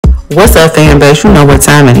What's up, fan base? You know what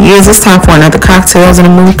time it is. It's time for another Cocktails in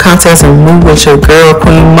the Mood. Cocktails in the Mood with your girl,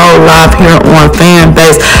 Queen Mo, live here on fan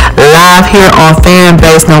base. Live here on fan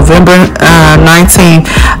base, November 19th.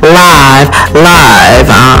 Live.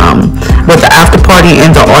 With the after party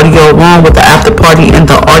in the audio room. With the after party in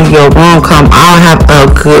the audio room. Come out, have a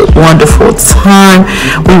good, wonderful time.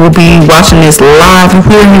 We will be watching this live.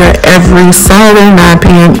 We're here every Saturday, 9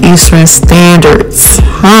 p.m. Eastern Standard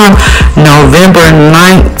Time. November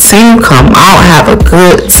 19th. Come out, have a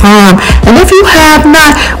good time. And if you have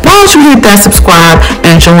not, why don't you hit that subscribe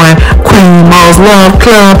and join Queen Mo's Love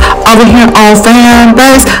Club over here on fan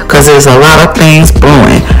base, because there's a lot of things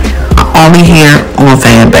brewing only here on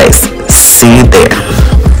fan base. See you there.